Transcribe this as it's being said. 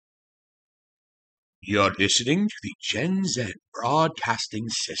You're listening to the Gen Z Broadcasting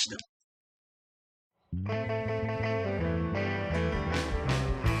System.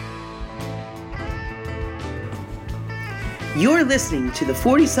 You're listening to the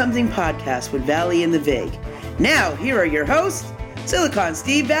 40-something podcast with Valley and the Vig. Now, here are your hosts, Silicon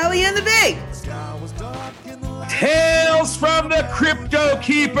Steve, Valley, and the Vig. Tales from the Crypto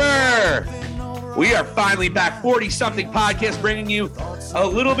Keeper. We are finally back, 40-something podcast, bringing you a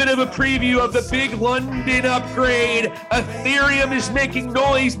little bit of a preview of the big London upgrade. Ethereum is making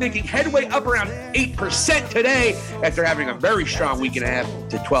noise, making headway up around 8% today after having a very strong week and a half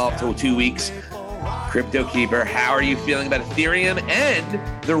to 12 to 2 weeks. Crypto Keeper, how are you feeling about Ethereum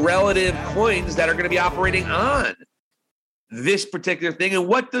and the relative coins that are going to be operating on this particular thing? And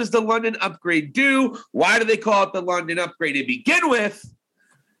what does the London upgrade do? Why do they call it the London upgrade to begin with?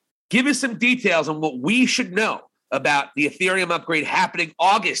 Give us some details on what we should know about the Ethereum upgrade happening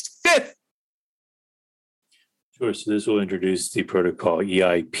August 5th. Sure. So this will introduce the protocol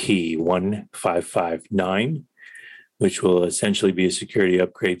EIP 1559, which will essentially be a security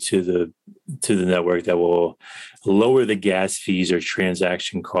upgrade to the network that will lower the gas fees or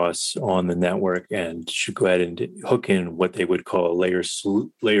transaction costs on the network and should go ahead and hook in what they would call a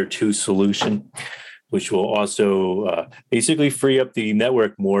layer 2 solution, which will also basically free up the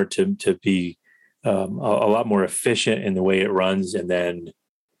network more to be a lot more efficient in the way it runs, and then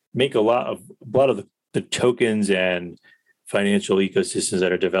make a lot of the tokens and financial ecosystems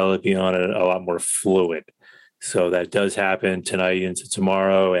that are developing on it a lot more fluid. So that does happen tonight into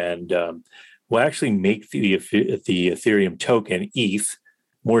tomorrow, and will actually make the Ethereum token ETH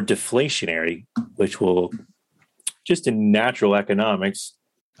more deflationary, which will just in natural economics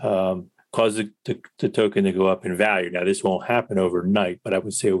cause the token to go up in value. Now, this won't happen overnight, but I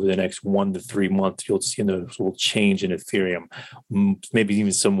would say over the next 1 to 3 months, you'll see a noticeable change in Ethereum, maybe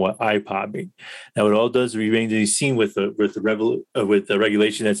even somewhat eye-popping. Now, it all does remain to be seen with the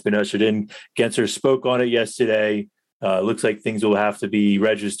regulation that's been ushered in. Gensler spoke on it yesterday. Looks like things will have to be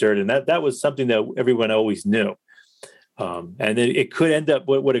registered, and that was something that everyone always knew. And it could end up,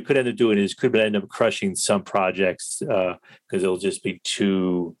 what it could end up doing is could end up crushing some projects because it'll just be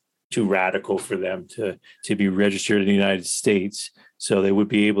too radical for them to be registered in the United States. So they would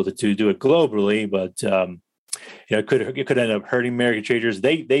be able to do it globally, but it could end up hurting American traders.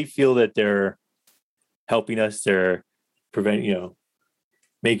 They feel that they're helping us. They're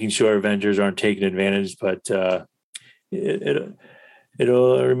making sure vendors aren't taking advantage, but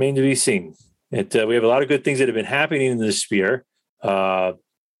it'll remain to be seen. We have a lot of good things that have been happening in this sphere.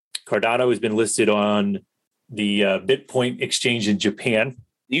 Cardano has been listed on the BitPoint exchange in Japan.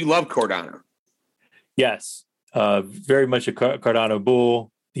 You love Cardano. Yes, very much a Cardano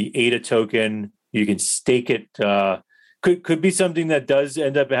bull. The ADA token, you can stake it. Could be something that does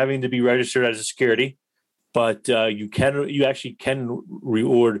end up having to be registered as a security, but you actually can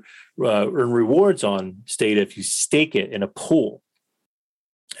earn rewards on Stata if you stake it in a pool.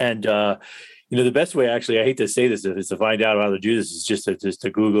 And the best way, actually, I hate to say this, is to find out how to do this is just to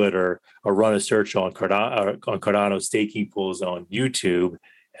Google it or run a search on Cardano staking pools on YouTube.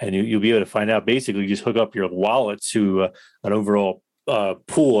 And you'll be able to find out. Basically, just hook up your wallet to an overall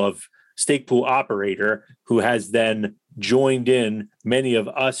pool of stake pool operator who has then joined in many of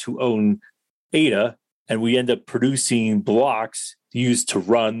us who own ADA, and we end up producing blocks used to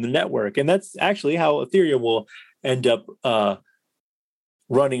run the network. And that's actually how Ethereum will end up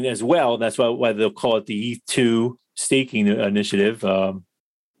running as well. And that's why they'll call it the ETH2 staking initiative.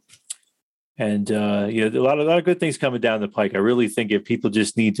 And a lot of good things coming down the pike. I really think if people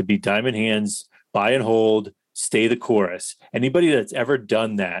just need to be diamond hands, buy and hold, stay the course. Anybody that's ever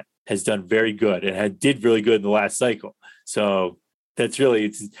done that has done very good and did really good in the last cycle. So that's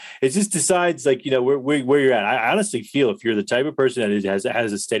really it just decides where you're at. I honestly feel if you're the type of person that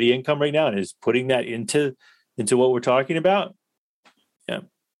has a steady income right now and is putting that into what we're talking about, yeah,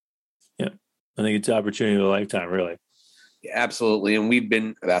 I think it's an opportunity of a lifetime, really. Yeah, absolutely. And we've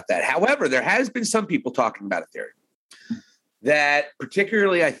been about that. However, there has been some people talking about Ethereum that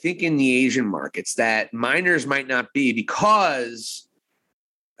particularly, I think, in the Asian markets, that miners might not be, because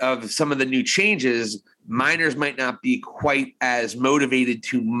of some of the new changes, miners might not be quite as motivated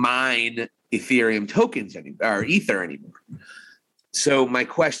to mine Ethereum tokens or Ether anymore. So my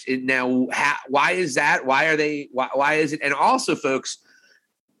question now, why is that? Why is it? And also, folks,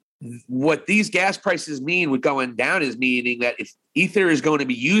 what these gas prices mean with going down is meaning that if Ether is going to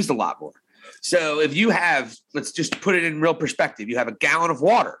be used a lot more. So if you have, let's just put it in real perspective, you have a gallon of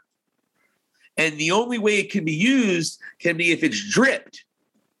water, and the only way it can be used can be if it's dripped.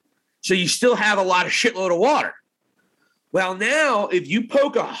 So you still have a lot of shitload of water. Well, now if you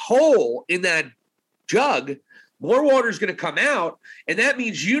poke a hole in that jug, more water is going to come out, and that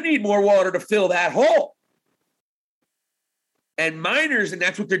means you need more water to fill that hole. And miners, and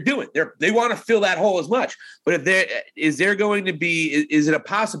that's what they're doing. They want to fill that hole as much. But is it a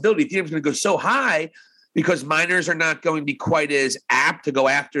possibility Ethereum's going to go so high because miners are not going to be quite as apt to go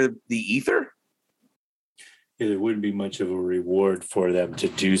after the ether? Yeah, there wouldn't be much of a reward for them to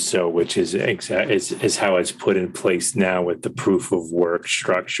do so, which is how it's put in place now with the proof of work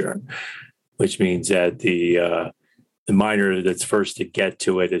structure, which means that the miner that's first to get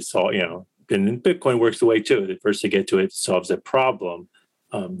to it is all, and Bitcoin works the way too. The first to get to it solves a problem,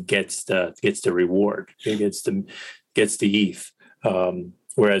 gets the reward, gets the ETH.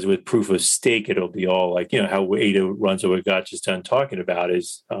 Whereas with proof of stake, it'll be all like how Ada runs what we got just done talking about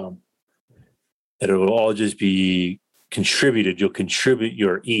is that it will all just be contributed. You'll contribute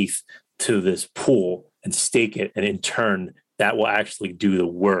your ETH to this pool and stake it, and in turn, that will actually do the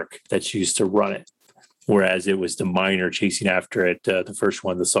work that's used to run it. Whereas it was the miner chasing after it, the first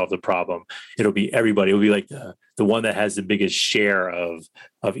one to solve the problem. It'll be everybody. It'll be like the one that has the biggest share of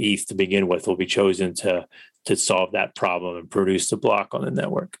ETH to begin with will be chosen to solve that problem and produce the block on the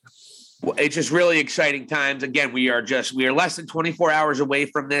network. Well, it's just really exciting times. Again, we are less than 24 hours away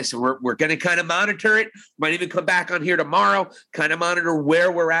from this, and we're going to kind of monitor it. Might even come back on here tomorrow, kind of monitor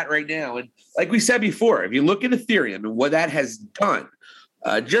where we're at right now. And like we said before, if you look at Ethereum and what that has done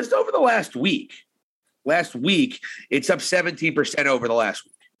just over the last week, it's up 17% over the last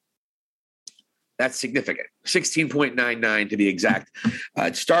week. That's significant. 16.99 to be exact.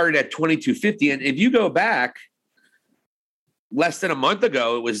 It started at 2250. And if you go back less than a month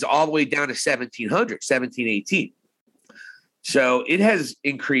ago, it was all the way down to 1700, 1718. So it has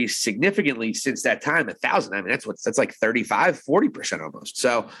increased significantly since that time, 1,000. I mean, that's like 35, 40% almost.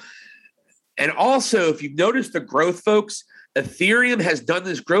 So, and also if you've noticed the growth, folks, Ethereum has done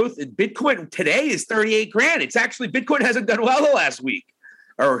this growth, and Bitcoin today is 38 grand. It's actually, Bitcoin hasn't done well the last week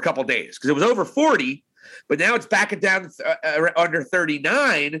or a couple of days because it was over 40, but now it's back down under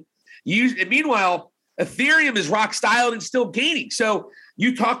 39. And meanwhile, Ethereum is rock styled and still gaining. So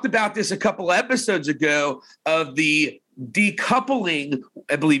you talked about this a couple of episodes ago of the decoupling,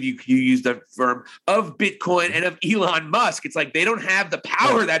 I believe you used the term, of Bitcoin and of Elon Musk. It's like they don't have the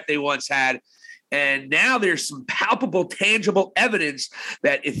power that they once had. And now there's some palpable, tangible evidence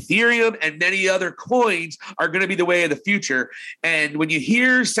that Ethereum and many other coins are going to be the way of the future. And when you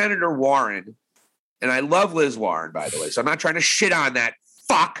hear Senator Warren, and I love Liz Warren, by the way, so I'm not trying to shit on that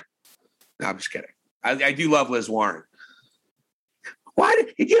fuck. No, I'm just kidding. I do love Liz Warren. Why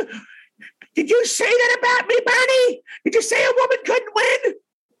did you say that about me, Bernie? Did you say a woman couldn't win?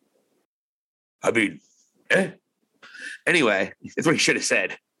 I mean, Anyway, that's what he should have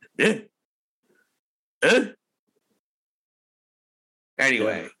said.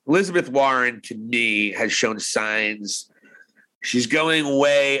 Anyway, Elizabeth Warren, to me, has shown signs. She's going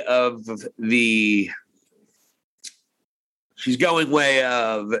way of the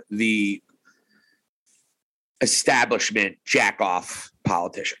establishment jack-off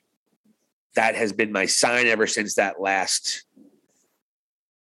politician. That has been my sign ever since that last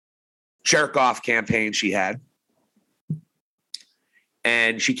jerk-off campaign she had.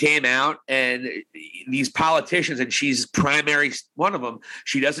 And she came out, and these politicians, and she's primary one of them,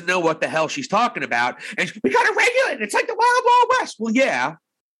 she doesn't know what the hell she's talking about. And we got to regulate it. It's like the Wild Wild West. Well, yeah,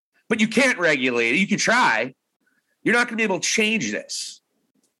 but you can't regulate it. You can try. You're not going to be able to change this.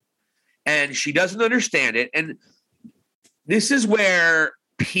 And she doesn't understand it. And this is where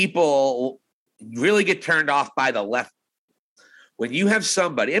people really get turned off by the left. When you have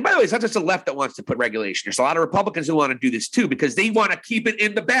somebody, and by the way, it's not just the left that wants to put regulation. There's a lot of Republicans who want to do this too because they want to keep it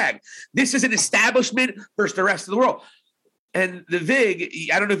in the bag. This is an establishment versus the rest of the world. And the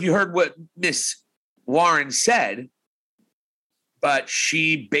VIG, I don't know if you heard what Miss Warren said, but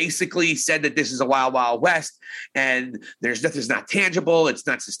she basically said that this is a wild, wild west, and there's nothing's not tangible, it's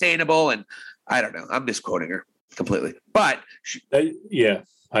not sustainable, and I don't know. I'm misquoting her completely, but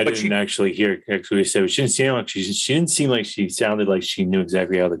I didn't actually hear what she said. She didn't seem like she sounded like she knew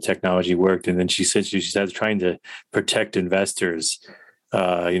exactly how the technology worked. And then she said she started trying to protect investors,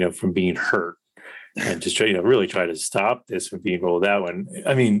 from being hurt, and just really try to stop this from being rolled out. And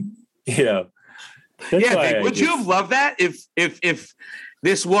I mean, would you have loved that if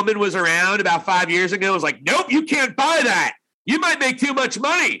this woman was around about 5 years ago? It was like, nope, you can't buy that. You might make too much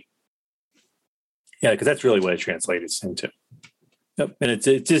money. Yeah, because that's really what it translates into. Yep. And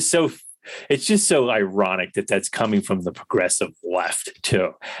it's just so ironic that that's coming from the progressive left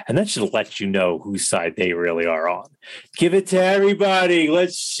too. And that should let you know whose side they really are on. Give it to everybody.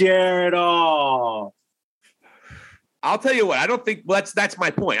 Let's share it all. I'll tell you what, I don't think that's my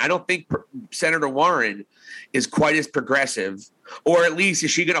point. I don't think Senator Warren is quite as progressive, or at least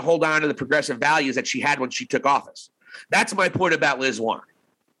is she going to hold on to the progressive values that she had when she took office? That's my point about Liz Warren.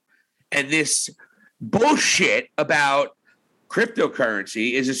 And this bullshit about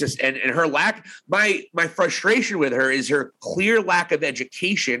cryptocurrency is just, and her lack, my frustration with her is her clear lack of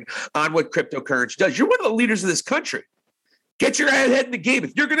education on what cryptocurrency does. You're one of the leaders of this country. Get your head in the game.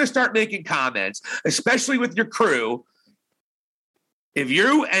 If you're going to start making comments, especially with your crew, if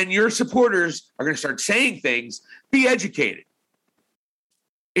you and your supporters are going to start saying things, be educated.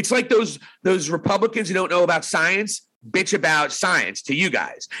 It's like those Republicans who don't know about science bitch about science to you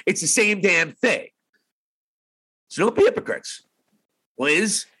guys. It's the same damn thing. So don't be hypocrites.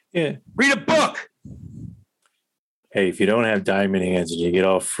 Liz, read a book. Hey, if you don't have diamond hands and you get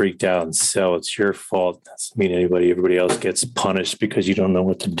all freaked out and sell, it's your fault. Doesn't mean everybody else gets punished because you don't know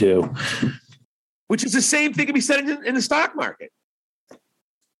what to do. Which is the same thing can be said in the stock market.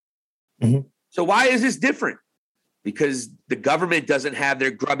 Mm-hmm. So why is this different? Because the government doesn't have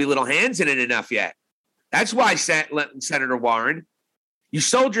their grubby little hands in it enough yet. That's why, Senator Warren, you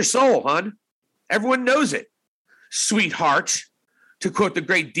sold your soul, hon. Everyone knows it. Sweetheart, to quote the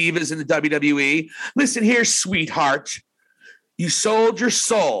great divas in the WWE. Listen here, sweetheart. You sold your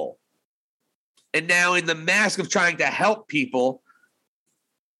soul. And now in the mask of trying to help people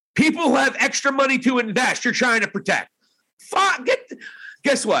who have extra money to invest, you're trying to protect.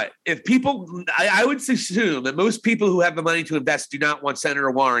 Guess what? If people, I would assume that most people who have the money to invest do not want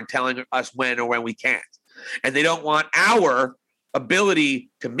Senator Warren telling us when or when we can't. And they don't want our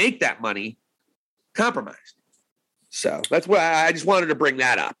ability to make that money compromised. So that's why I just wanted to bring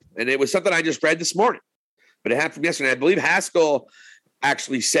that up. And it was something I just read this morning, but it happened from yesterday. I believe Haskell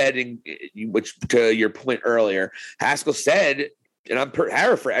actually said, which to your point earlier, Haskell said, and I'm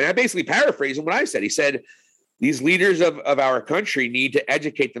paraphrasing, and I basically paraphrasing what I said. He said, these leaders of our country need to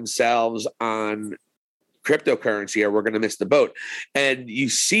educate themselves on cryptocurrency or we're going to miss the boat. And you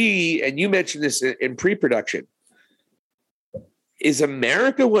see, and you mentioned this in pre-production, is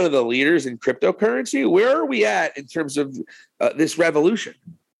America one of the leaders in cryptocurrency? Where are we at in terms of this revolution?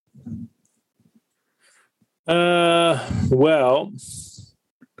 Well,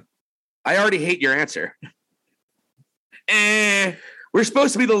 I already hate your answer. We're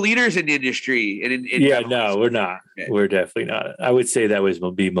supposed to be the leaders in the industry. No, we're not. Okay. We're definitely not. I would say that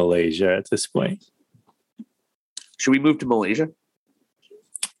would be Malaysia at this point. Should we move to Malaysia?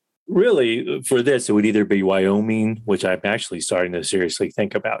 Really, for this, it would either be Wyoming, which I'm actually starting to seriously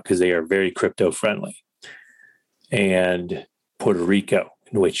think about because they are very crypto friendly, and Puerto Rico,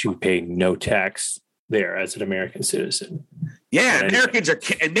 in which you pay no tax there as an American citizen. Yeah, Americans are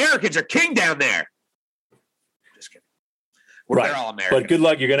king down there. Just kidding. They're all American. But good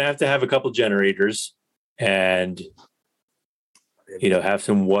luck. You're going to have a couple generators, and have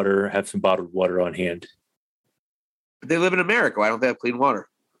some water, have some bottled water on hand. But they live in America. Why don't they have clean water?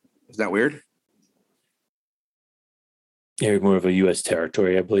 Isn't that weird? They're more of a U.S.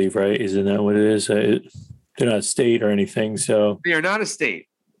 territory, I believe, right? Isn't that what it is? They're not a state or anything, so... They are not a state,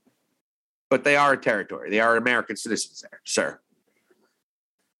 but they are a territory. They are American citizens there, sir.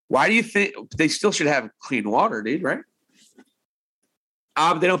 Why do you think... They still should have clean water, dude, right?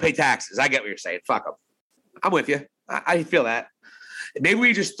 They don't pay taxes. I get what you're saying. Fuck them. I'm with you. I feel that. Maybe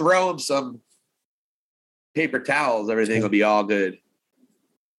we just throw them some paper towels. Everything will be all good.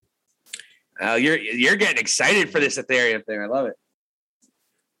 You're getting excited for this Ethereum thing. I love it.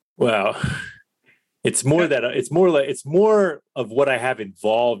 Well, it's more of what I have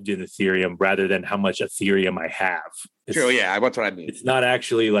involved in Ethereum rather than how much Ethereum I have. True, yeah, that's what I mean. It's not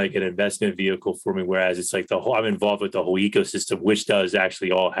actually like an investment vehicle for me, whereas it's like I'm involved with the whole ecosystem, which does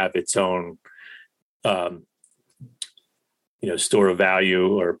actually all have its own, store of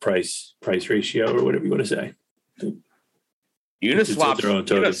value or price ratio or whatever you want to say.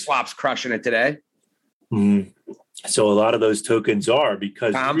 Uniswap's crushing it today. Mm. So a lot of those tokens are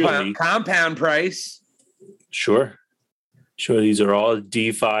because compound price. Sure. These are all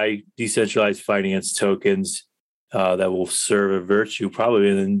DeFi, decentralized finance tokens that will serve a virtue probably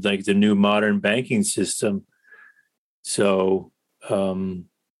in like the new modern banking system. So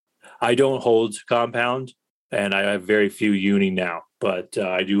I don't hold Compound, and I have very few Uni now, but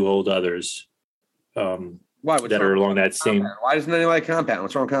I do hold others. Why? That are along that same. Why doesn't anyone like Compound?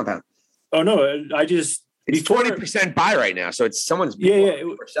 What's wrong with Compound? Oh no, it's 20% buy right now, so it's someone's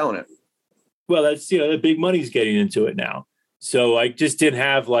we're selling it. Well, that's the big money's getting into it now. So I just didn't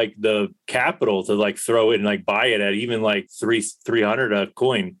have like the capital to like throw it and like buy it at even like 300 a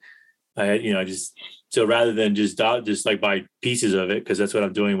coin. I had so rather than just like buy pieces of it because that's what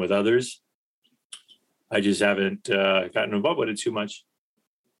I'm doing with others. I just haven't gotten involved with it too much.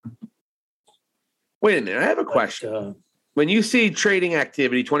 Wait a minute. I have a question. When you see trading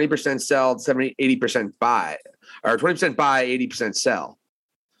activity, 20% sell, 70, 80% buy, or 20% buy, 80% sell,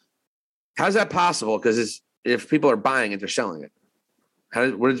 how's that possible? Because if people are buying it, they're selling it. How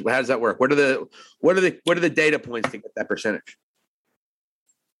does that work? What are the data points to get that percentage?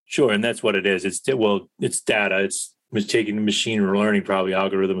 Sure, and that's what it is. It's data. It's taking the machine learning probably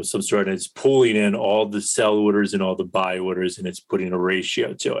algorithm of some sort, and it's pulling in all the sell orders and all the buy orders, and it's putting a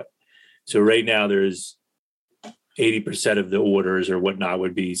ratio to it. So right now there's 80% of the orders or whatnot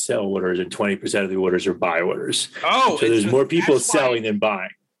would be sell orders, and 20% of the orders are buy orders. Oh, so there's more people selling than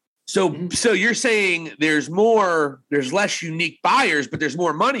buying. So you're saying there's less unique buyers, but there's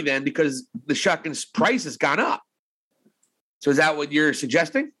more money then because the shucking's price has gone up. So is that what you're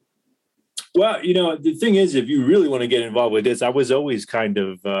suggesting? Well, the thing is, if you really want to get involved with this, I was always kind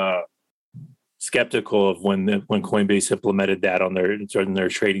of skeptical of when Coinbase implemented that on their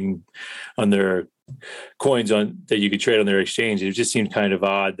trading, on their coins that you could trade on their exchange. It just seemed kind of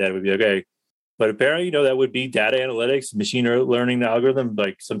odd that it would be okay. But apparently, that would be data analytics, machine learning algorithm,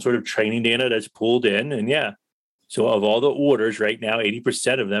 like some sort of training data that's pulled in. And yeah, so of all the orders right now,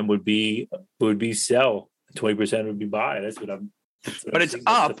 80% of them would be sell, 20% would be buy. That's what I'm. But it's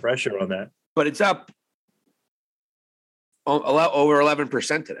up. The pressure on that. But it's up over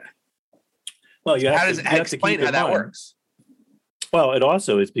 11% today. Well, how does it explain how that works? Well, it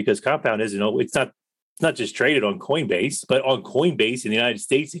also is because Compound it's not just traded on Coinbase, but on Coinbase in the United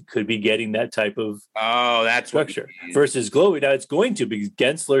States, it could be getting that type of that's structure versus globally. Now it's going to, because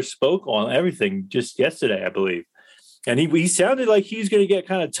Gensler spoke on everything just yesterday, I believe. And he sounded like he's going to get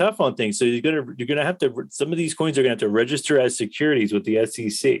kind of tough on things. So you're going to have to, some of these coins are going to have to register as securities with the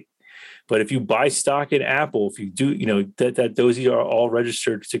SEC. But if you buy stock in Apple, if you do, that those are all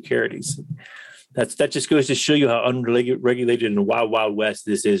registered securities. That just goes to show you how unregulated and wild west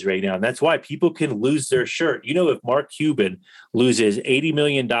this is right now. And that's why people can lose their shirt. If Mark Cuban loses $80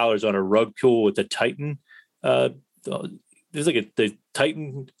 million on a rug pull with the Titan, there's like the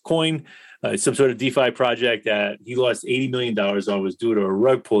Titan coin, some sort of DeFi project that he lost $80 million on, was due to a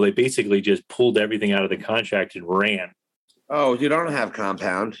rug pull. They basically just pulled everything out of the contract and ran. Oh, you don't have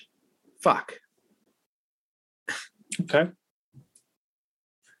Compound. Fuck. Okay.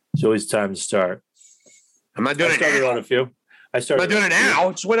 So it's time to start. I'm not doing it now. I started on a few. I'm not doing it now.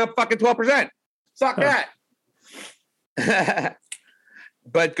 It just went up fucking 12%. Suck that.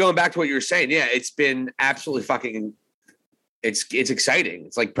 But going back to what you were saying, yeah, it's been absolutely fucking. It's exciting.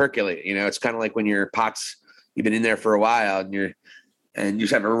 It's like percolating. It's kind of like when your pots, you've been in there for a while, and you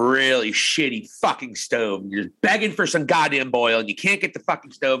just have a really shitty fucking stove. And you're begging for some goddamn boil, and you can't get the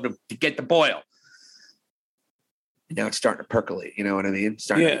fucking stove to get the boil. Now it's starting to percolate. You know what I mean?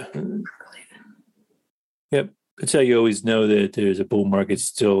 Yeah. Yep. That's how you always know that there's a bull market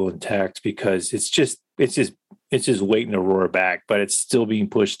still intact, because it's just waiting to roar back, but it's still being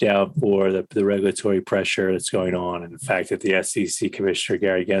pushed down for the regulatory pressure that's going on, and the fact that the SEC Commissioner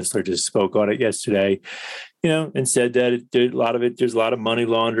Gary Gensler just spoke on it yesterday, and said that there's a lot of money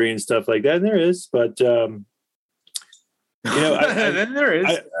laundering and stuff like that, and there is, but. Then there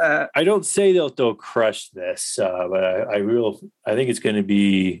is. I don't say they'll crush this, but I think it's going to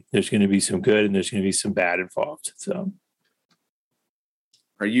be, there's going to be some good and there's going to be some bad involved. So,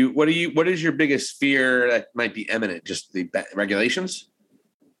 what is your biggest fear that might be imminent? Just the regulations?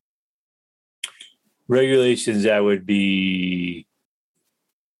 Regulations that would be,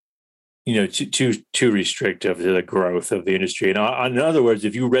 too restrictive to the growth of the industry. And in other words,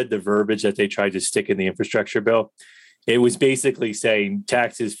 if you read the verbiage that they tried to stick in the infrastructure bill, it was basically saying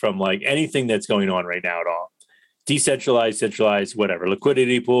taxes from like anything that's going on right now at all. Decentralized, centralized, whatever.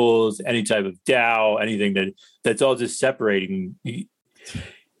 Liquidity pools, any type of DAO, anything that's all just separating.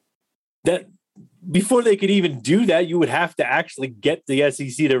 That before they could even do that, you would have to actually get the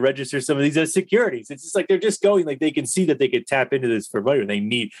SEC to register some of these as securities. It's just like they're just going, like they can see that they could tap into this for money.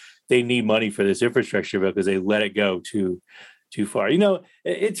 They need money for this infrastructure bill because they let it go too far.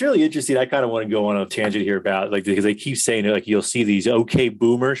 It's really interesting. I kind of want to go on a tangent here about because they keep saying like you'll see these OK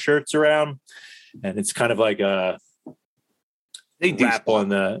Boomer shirts around, and it's kind of like a rap on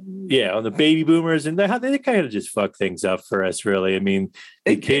the baby boomers, and they kind of just fuck things up for us. Really, I mean,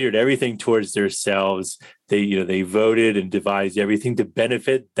 they catered everything towards themselves. They voted and devised everything to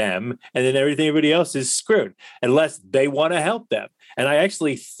benefit them, and then everybody else is screwed unless they want to help them. And I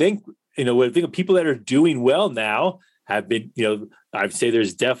actually think I think of people that are doing well now have been, I'd say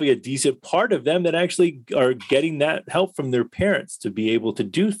there's definitely a decent part of them that actually are getting that help from their parents to be able to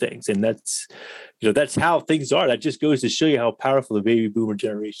do things. And that's how things are. That just goes to show you how powerful the baby boomer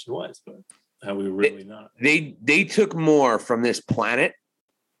generation was. But How we really not? They took more from this planet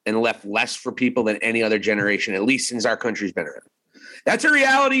and left less for people than any other generation, at least since our country's been around. That's a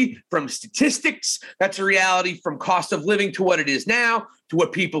reality from statistics. That's a reality from cost of living to what it is now, to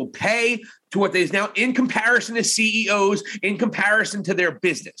what people pay, to what it is now in comparison to CEOs, in comparison to their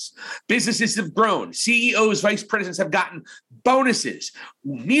business. Businesses have grown. CEOs, vice presidents have gotten bonuses.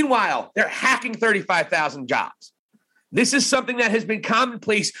 Meanwhile, they're hacking 35,000 jobs. This is something that has been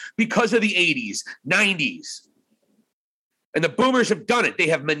commonplace because of the 80s, 90s. And the boomers have done it. They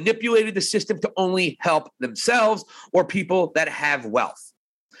have manipulated the system to only help themselves or people that have wealth.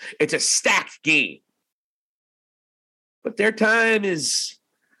 It's a stacked game. But their time it's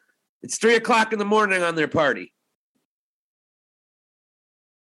 3:00 in the morning on their party.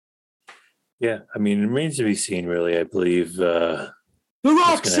 Yeah, I mean, it remains to be seen, really. I believe The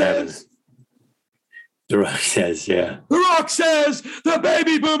Rock says. The Rock says, yeah. The Rock says the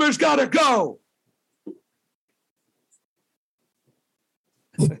baby boomers gotta go.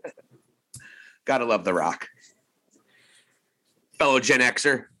 Gotta love The Rock. Fellow Gen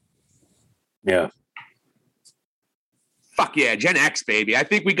Xer. Yeah. Fuck yeah, Gen X, baby. I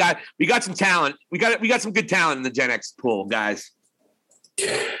think we got some talent. We got some good talent in the Gen X pool, guys.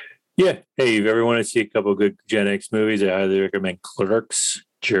 Yeah. Hey, if you ever want to see a couple of good Gen X movies, I highly recommend Clerks,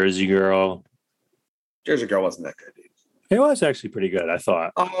 Jersey Girl. Jersey Girl wasn't that good, dude. It was actually pretty good, I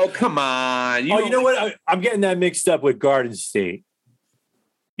thought. Oh, come on. You know what? I'm getting that mixed up with Garden State.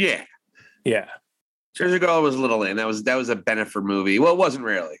 Yeah. Yeah. Jersey Girl was a little lame. That was a Bennifer movie. Well, it wasn't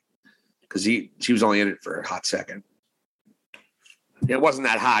really, because she was only in it for a hot second. It wasn't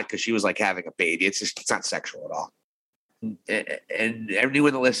that hot because she was like having a baby. It's not sexual at all. And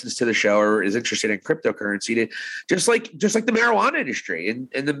anyone that listens to the show or is interested in cryptocurrency, just like the marijuana industry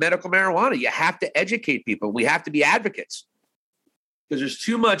and the medical marijuana, you have to educate people. We have to be advocates because there's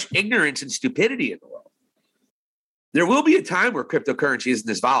too much ignorance and stupidity in the world. There will be a time where cryptocurrency isn't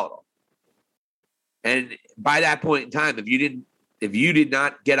as volatile. And by that point in time, if you did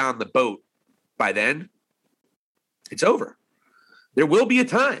not get on the boat by then, it's over. There will be a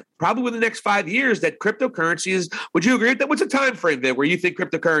time, probably within the next 5 years, that cryptocurrency is. Would you agree with that? What's a time frame there where you think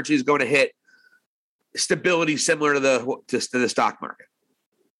cryptocurrency is going to hit stability similar to the stock market?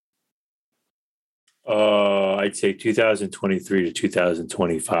 I'd say 2023 to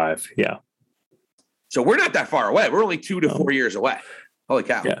 2025. Yeah. So we're not that far away. We're only 2 to 4 years away. Holy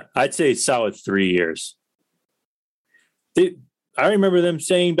cow. Yeah. I'd say solid 3 years. I remember them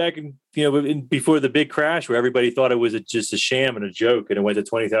saying back before the big crash where everybody thought it was just a sham and a joke and it went to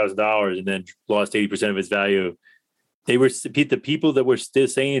 $20,000 and then lost 80% of its value. They were the people that were still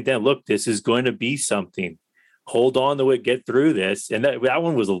saying it then, look, this is going to be something. Hold on to it, get through this. And that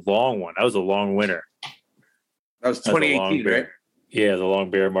one was a long one. That was a long winter. That was 2018, right? Yeah, the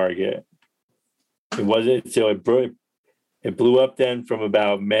long bear market. It wasn't. So it blew up then from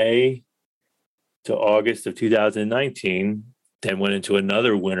about May to August of 2019. Then went into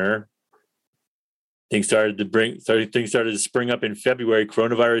another winter. Things started to spring up in February.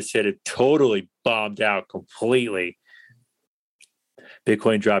 Coronavirus hit. It totally bombed out completely.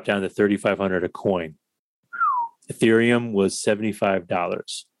 Bitcoin dropped down to $3,500 a coin. Ethereum was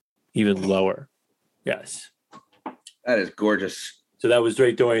 $75, even lower. Yes, that is gorgeous. So that was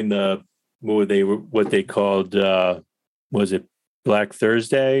right during what they called was it Black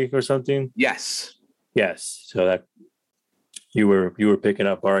Thursday or something? Yes. So that you were picking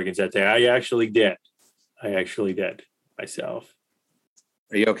up bargains that day. I actually did myself.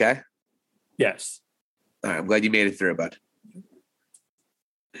 Are you okay? Yes. All right, I'm glad you made it through, bud.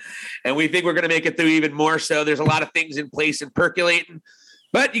 And we think we're going to make it through even more so. There's a lot of things in place and percolating,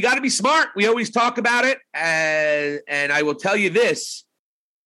 but you got to be smart. We always talk about it. And I will tell you this.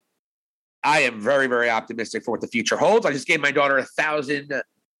 I am very, very optimistic for what the future holds. I just gave my daughter 1,000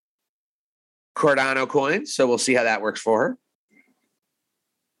 Cardano coins, so we'll see how that works for her.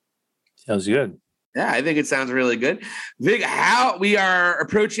 Sounds good. Yeah, I think it sounds really good. Vig, how we are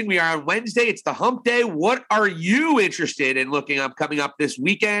approaching, we are on Wednesday. It's the hump day. What are you interested in looking up coming up this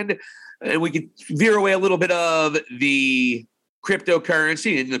weekend? And we can veer away a little bit of the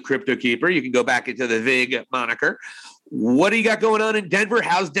cryptocurrency and the Crypto Keeper. You can go back into the Vig moniker. What do you got going on in Denver?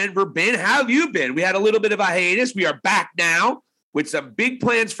 How's Denver been? How have you been? We had a little bit of a hiatus. We are back now with some big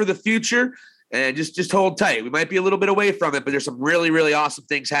plans for the future. And just hold tight. We might be a little bit away from it, but there's some really, really awesome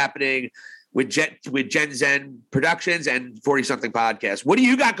things happening with Gen Zen Productions and 40-something Podcast. What do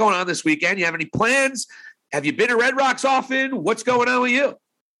you got going on this weekend? You have any plans? Have you been to Red Rocks often? What's going on with you?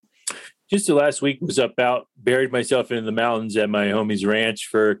 Just the last week was buried myself in the mountains at my homie's ranch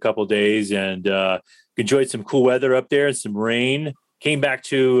for a couple of days and enjoyed some cool weather up there and some rain. came back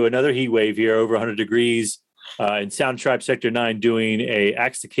to another heat wave here, over 100 degrees in Sound Tribe Sector 9, doing a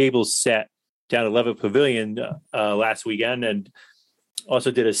Axe to Cable set down at Levitt Pavilion last weekend, and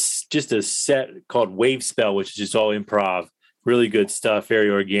also did just a set called Wave Spell, which is just all improv. Really good stuff, very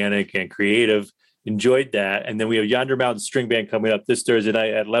organic and creative. Enjoyed that. And then we have Yonder Mountain String Band coming up this Thursday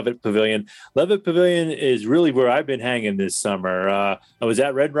night at Levitt Pavilion. Levitt Pavilion is really where I've been hanging this summer. I was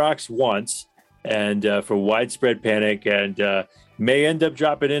at Red Rocks once and for Widespread Panic, and may end up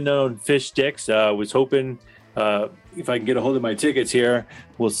dropping in on Fish Sticks. Was hoping if I can get a hold of my tickets here,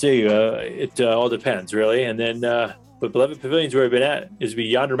 we'll see. It all depends, really. And then, but Levitt Pavilion's where I've been at, is be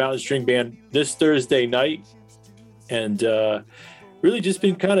Yonder Mountain String Band this Thursday night. And really just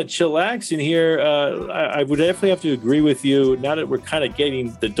been kind of chillaxing here. I would definitely have to agree with you. Now that we're kind of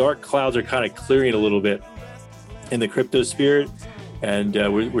getting, the dark clouds are kind of clearing a little bit in the crypto spirit. And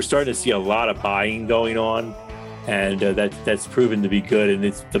we're starting to see a lot of buying going on. And that's proven to be good.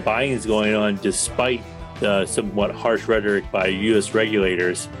 And the buying is going on despite somewhat harsh rhetoric by U.S.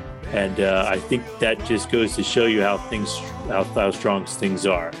 regulators. And I think that just goes to show you how strong things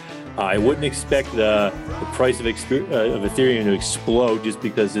are. I wouldn't expect the price of Ethereum to explode just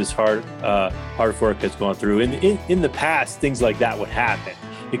because this hard fork has gone through. In the past, things like that would happen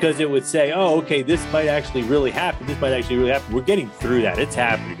because it would say, oh, okay, this might actually really happen. This might actually really happen. We're getting through that. It's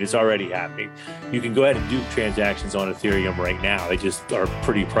happening. It's already happening. You can go ahead and do transactions on Ethereum right now. They just are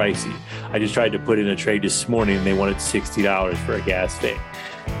pretty pricey. I just tried to put in a trade this morning and they wanted $60 for a gas tank.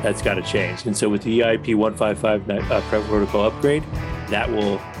 That's got to change. And so with the EIP 155 protocol upgrade, that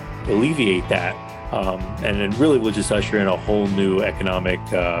will alleviate that, and then really will just usher in a whole new economic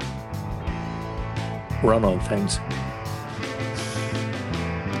run on things.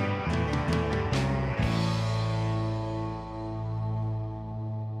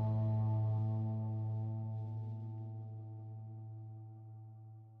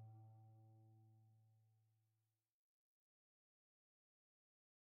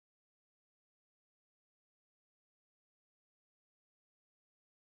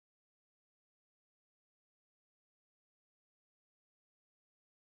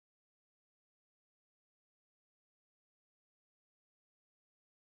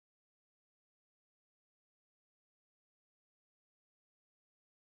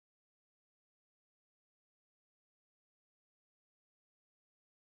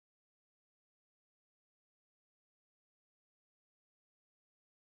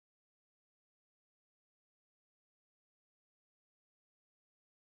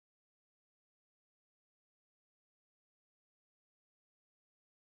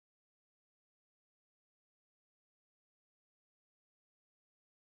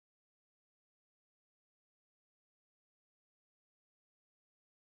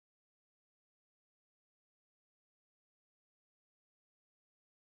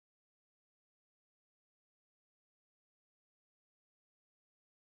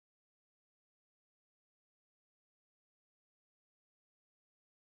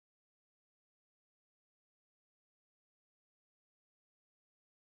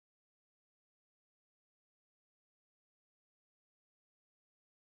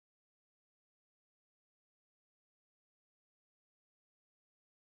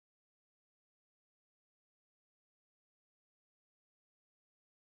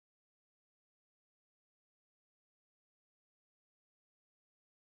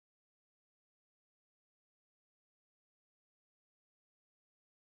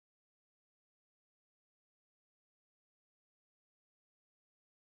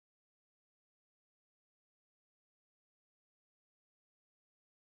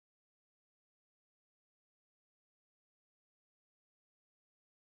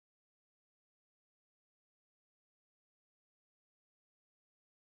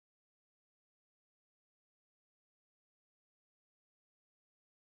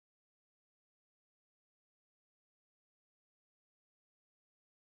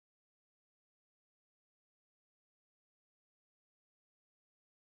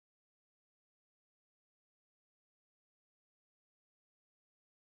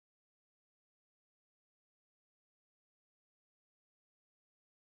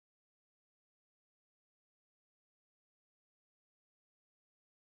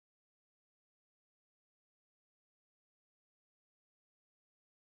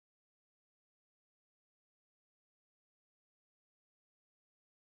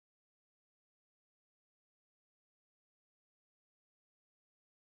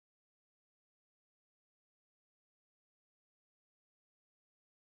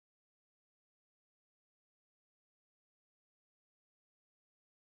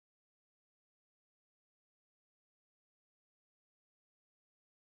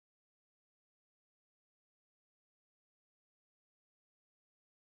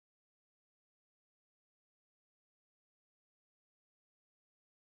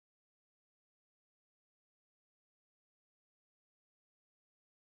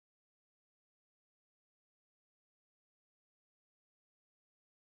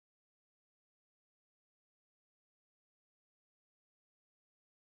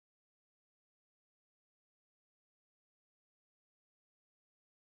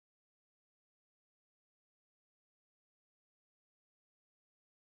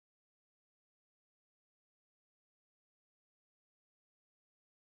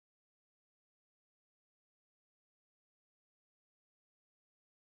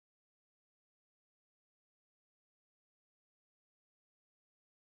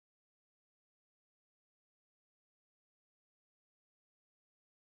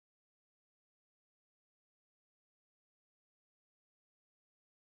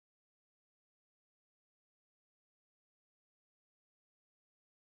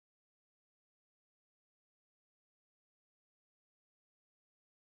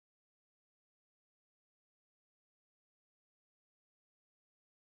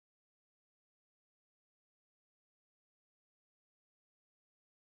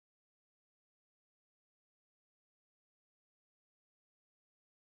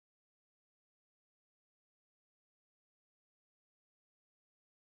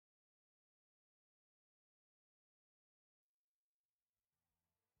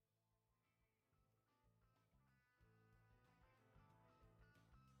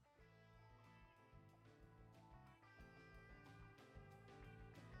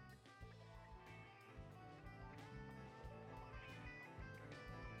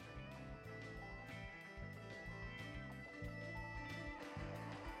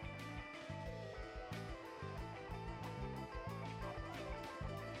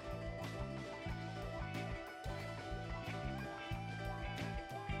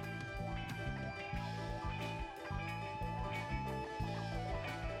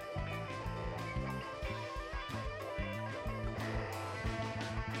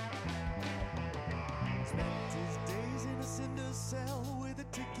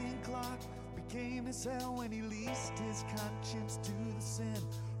 his hell when he leased his conscience to the sin,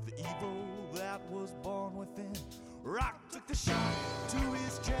 the evil that was born within. Rock took the shot to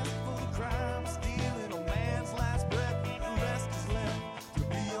his chest for the crime, stealing a man's last breath, the rest is left.